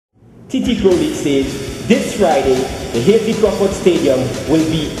TT Pro League says this Friday, the Hazy Crawford Stadium will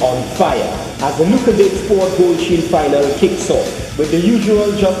be on fire as the Lucozade Sport Gold Shield Final kicks off with the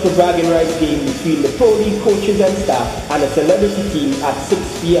usual just for bragging rights game between the Pro League coaches and staff and a celebrity team at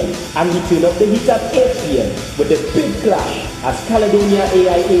 6 p.m. And we turn up the heat at 8 p.m. with the big clash as Caledonia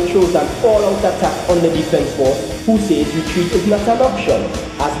AIA throws an all-out attack on the defense force, who says retreat is not an option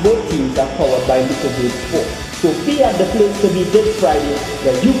as both teams are powered by Lucozade Sport. So be at the place to be this Friday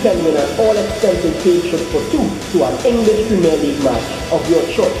where you can win an all-expenses paid trip for two to an English Premier League match of your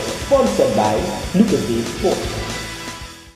choice, sponsored by Lucozade Sport.